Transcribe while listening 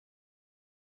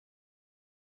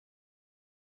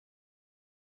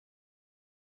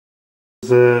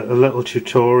is a little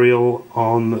tutorial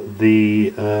on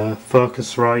the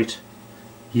Focusrite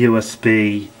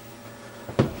USB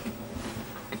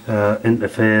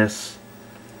interface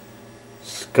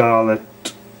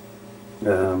Scarlett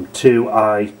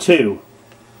 2i2.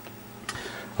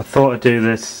 I thought I'd do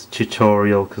this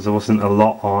tutorial because there wasn't a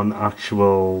lot on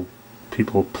actual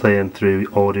people playing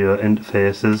through audio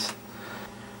interfaces,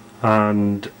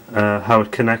 and how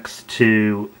it connects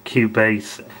to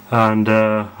Cubase, and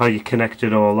how you connect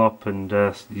it all up, and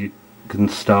you can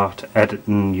start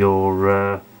editing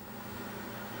your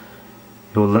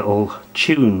little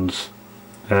tunes.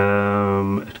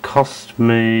 It cost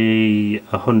me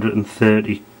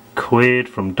 130 quid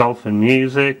from Dolphin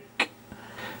Music.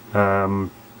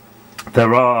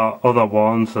 There are other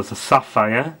ones. There's a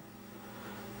Sapphire,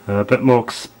 a bit more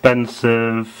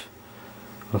expensive.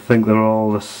 I think they're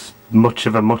all as much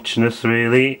of a muchness,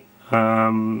 really.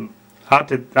 I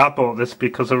bought this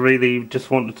because I really just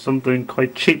wanted something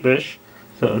quite cheapish,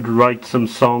 so I'd write some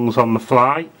songs on the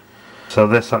fly. So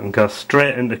this, I can go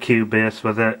straight into Cubase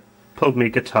with it, plug my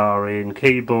guitar in,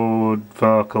 keyboard,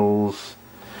 vocals,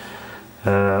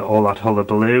 all that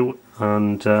hullabaloo,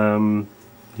 and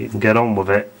you can get on with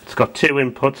it. It's got two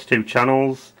inputs, two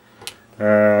channels.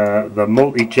 The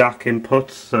multi-jack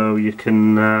inputs, so you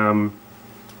can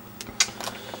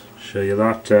show you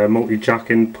that multi-jack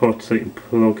input, so you can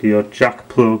plug your jack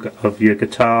plug of your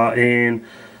guitar in,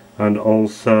 and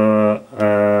also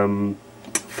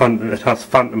it has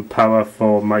phantom power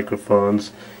for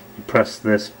microphones. You press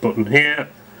this button here.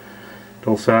 It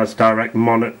also has direct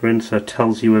monitoring, so it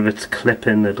tells you if it's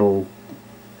clipping. It'll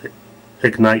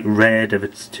ignite red if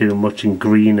it's too much and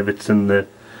green if it's in the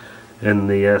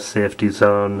safety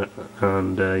zone,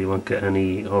 and you won't get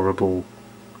any horrible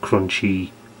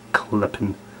crunchy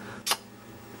clipping.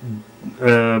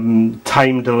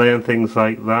 Time delay and things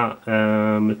like that,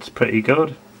 it's pretty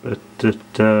good. It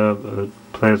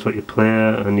plays what you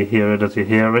play and you hear it as you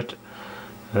hear it.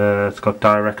 It's got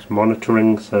direct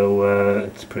monitoring, so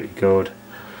it's pretty good.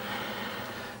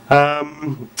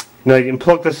 Now you can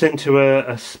plug this into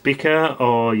a speaker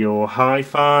or your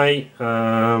hi-fi.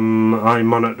 I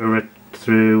monitor it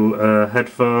through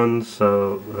headphones,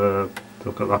 so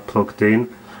I've got that plugged in,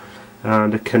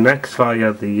 and it connects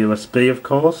via the USB, of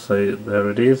course, so there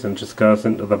it is, and just goes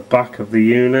into the back of the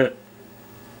unit.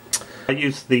 I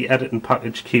use the editing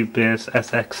package Cubase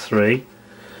SX3,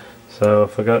 so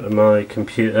if I go to my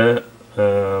computer,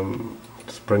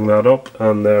 just bring that up,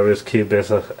 and there is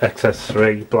Cubase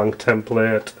XS3 blank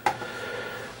template.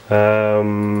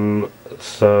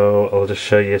 So I'll just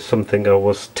show you something.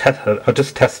 I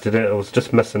just tested it. I was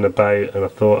just messing about, and I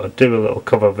thought I'd do a little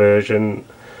cover version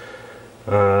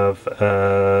of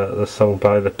the song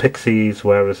by the Pixies,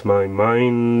 "Where Is My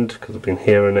Mind," because I've been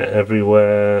hearing it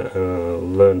everywhere, and I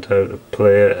learned how to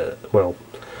play it. Well,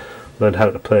 learned how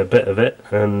to play a bit of it,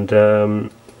 and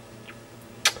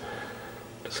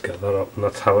just get that up, and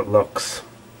that's how it looks.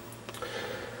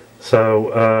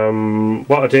 So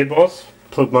what I did was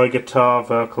plug my guitar,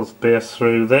 vocals, bass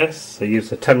through this. I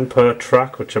used a 10 per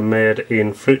track which I made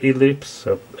in Fruity Loops,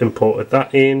 so imported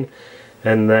that in,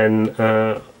 and then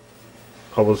I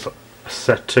was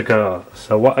set to go.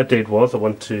 So what I did was I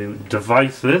went to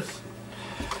devices,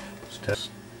 just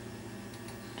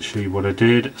show you what I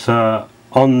did. So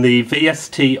on the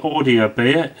VST audio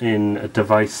bay in a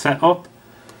device setup,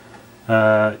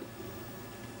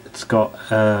 it's got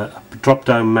a drop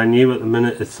down menu. At the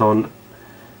minute it's on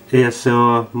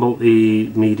ASO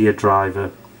multimedia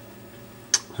driver,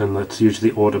 and that's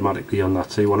usually automatically on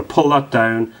that, so you want to pull that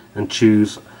down and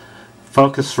choose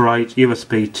Focusrite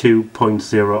USB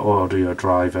 2.0 audio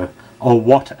driver, or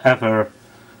whatever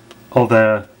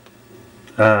other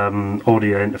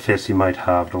audio interface you might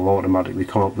have. It'll automatically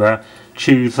come up there.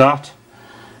 Choose that.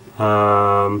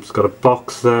 It's got a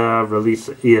box there, release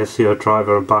ASO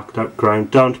driver and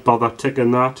background. Don't bother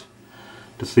ticking that,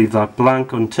 just leave that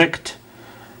blank unticked,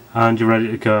 and you're ready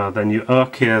to go. Then you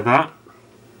OK that,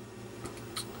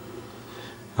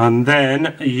 and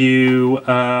then you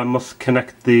must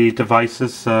connect the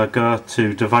devices. So go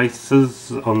to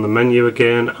devices on the menu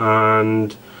again,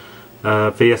 and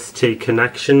VST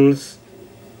connections,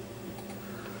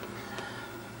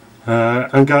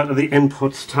 and go to the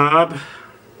inputs tab,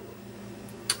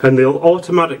 and they'll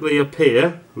automatically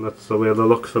appear, and that's the way they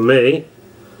look for me,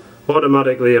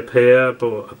 automatically appear.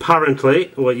 But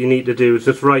apparently what you need to do is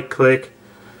just right click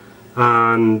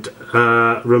and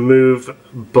remove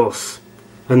bus,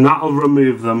 and that'll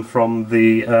remove them from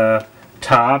the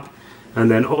tab, and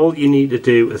then all you need to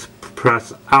do is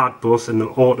press add bus, and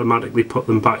it'll automatically put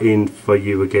them back in for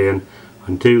you again,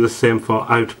 and do the same for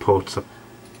outputs.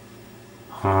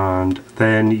 and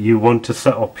then you want to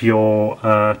set up your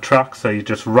track, so you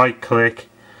just right click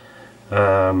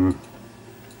on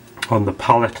the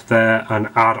palette there and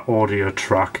add audio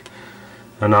track,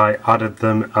 and I added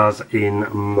them as in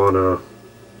mono.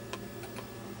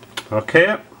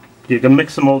 Okay, you can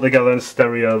mix them all together in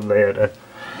stereo later.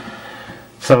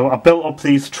 So I built up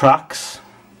these tracks.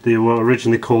 They were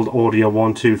originally called Audio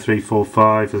 1, 2, 3, 4,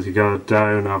 5. As you go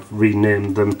down, I've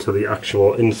renamed them to the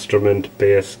actual instrument: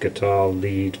 bass, guitar,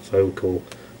 lead, vocal,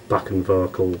 back and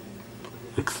vocal,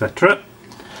 etc.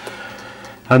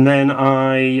 And then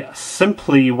I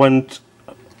simply went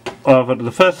over to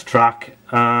the first track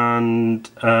and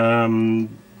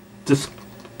just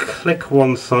click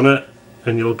once on it,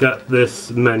 and you'll get this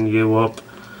menu up,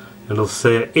 and it'll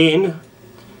say in,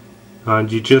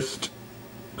 and you just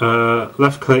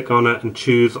left click on it and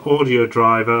choose audio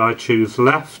driver. I choose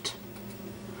left,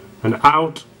 and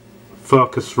out,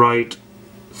 Focusrite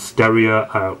stereo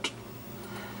out.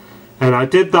 And I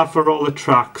did that for all the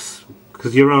tracks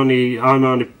because I'm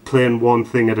only playing one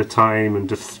thing at a time and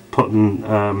just putting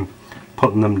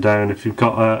them down. If you've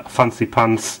got a fancy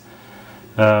pants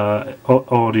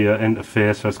audio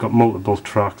interface where it's got multiple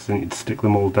tracks and you can stick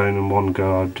them all down in one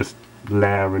go, just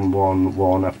layering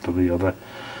one after the other.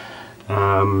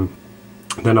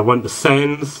 Then I went to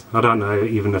sends. I don't know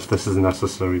even if this is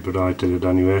necessary, but I did it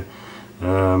anyway.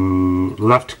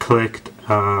 Left clicked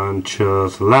and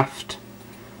chose left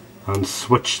and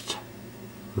switched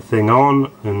the thing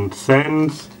on in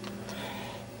sends.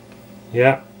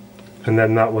 Yeah, and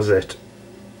then that was it.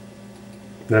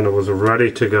 Then it was ready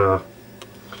to go.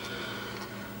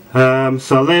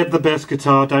 So I laid the bass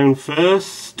guitar down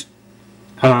first,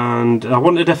 and I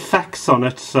wanted effects on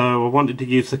it, so I wanted to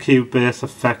use the Cubase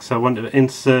effects. I wanted to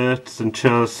insert and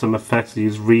chose some effects. I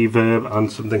used reverb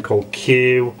and something called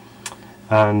Q,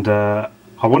 and I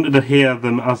wanted to hear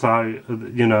them as I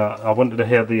wanted to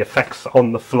hear the effects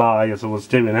on the fly as I was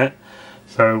doing it.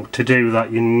 So to do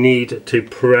that, you need to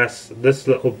press this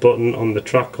little button on the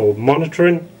track called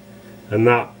monitoring, and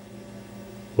that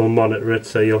will monitor it,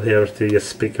 so you'll hear it through your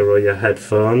speaker or your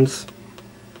headphones.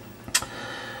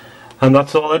 And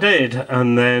that's all I did,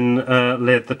 and then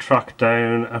laid the track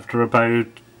down after about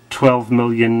 12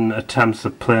 million attempts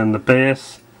at playing the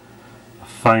bass. I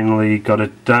finally got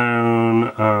it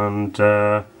down, and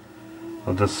I'll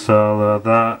just solo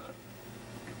that.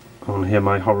 I want to hear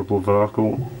my horrible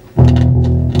vocal.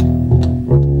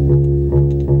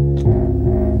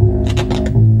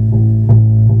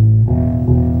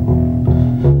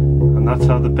 And that's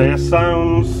how the bass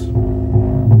sounds.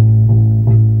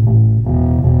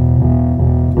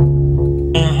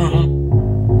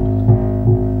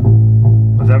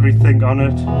 Everything on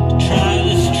it. Try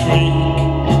this trick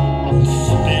and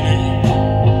spin it,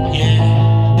 yeah.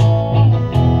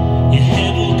 Your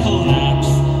head will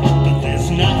collapse, but there's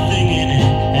nothing in it,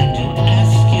 and you'll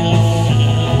ask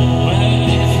yourself, where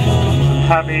is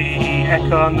my Heavy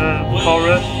echo on the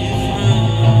chorus.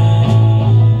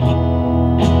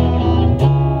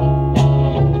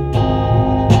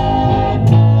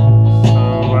 So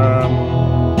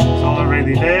that's all I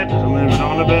really did. I'll move it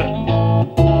on a bit.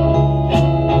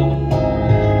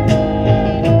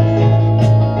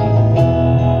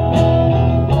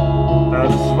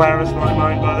 Where is My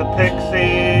Mind by the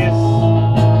Pixies.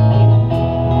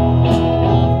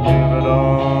 Move it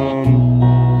on.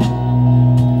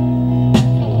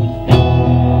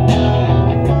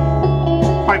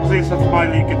 Quite pleased with my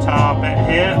lead guitar bit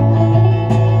here.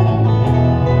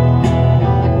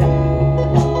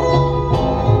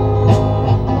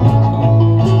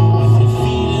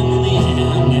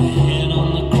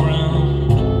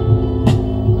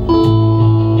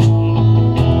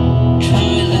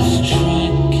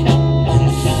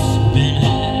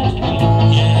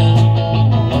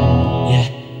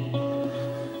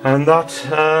 And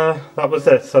that was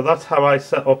it. So that's how I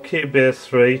set up Cubase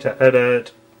 3 to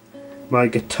edit my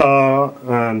guitar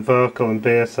and vocal and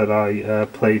bass that I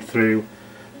played through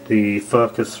the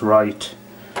Focusrite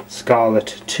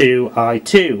Scarlett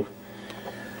 2i2.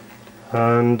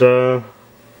 And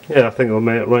yeah, I think it'll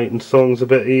make writing songs a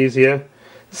bit easier.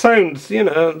 Sounds,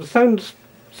 sounds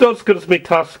not as good as my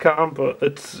Tascam, but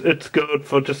it's good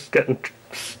for just getting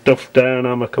stuff down.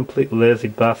 I'm a complete lazy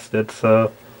bastard,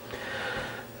 so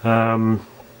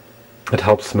it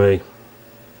helps me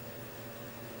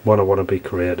when I want to be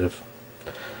creative.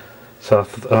 So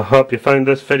I hope you found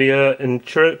this video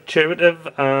intuitive,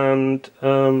 and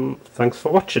thanks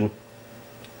for watching.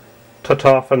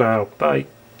 Ta-ta for now. Bye.